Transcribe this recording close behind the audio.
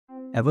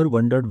Ever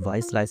wondered why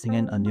slicing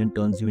an onion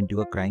turns you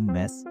into a crying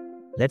mess?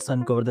 Let's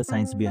uncover the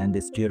science behind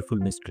this tearful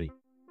mystery.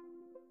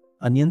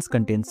 Onions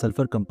contain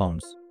sulfur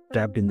compounds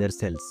trapped in their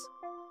cells.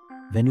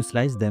 When you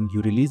slice them,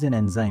 you release an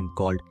enzyme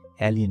called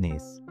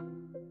alliinase.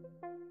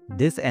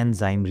 This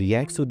enzyme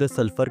reacts with the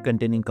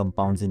sulfur-containing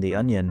compounds in the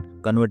onion,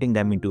 converting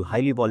them into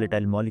highly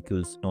volatile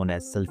molecules known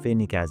as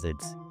sulfanic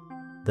acids.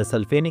 The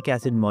sulfanic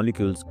acid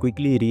molecules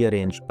quickly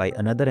rearrange by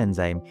another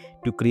enzyme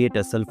to create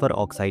a sulfur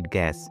oxide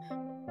gas,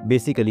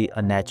 basically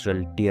a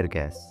natural tear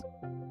gas.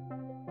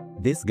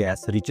 This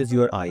gas reaches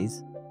your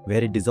eyes,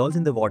 where it dissolves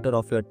in the water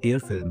of your tear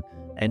film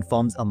and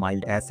forms a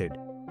mild acid.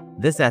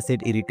 This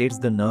acid irritates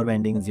the nerve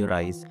endings in your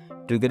eyes,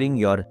 triggering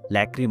your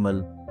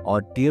lacrimal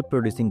or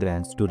tear-producing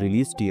glands to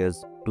release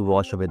tears to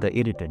wash away the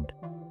irritant.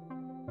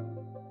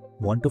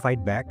 Want to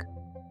fight back?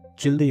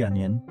 Chill the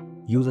onion,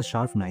 use a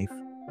sharp knife,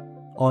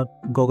 or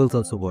goggles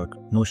also work,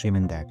 no shame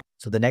in that.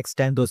 So the next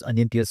time those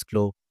onion tears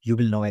flow, you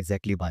will know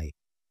exactly why.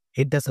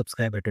 Hit the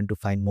subscribe button to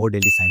find more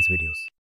daily science videos.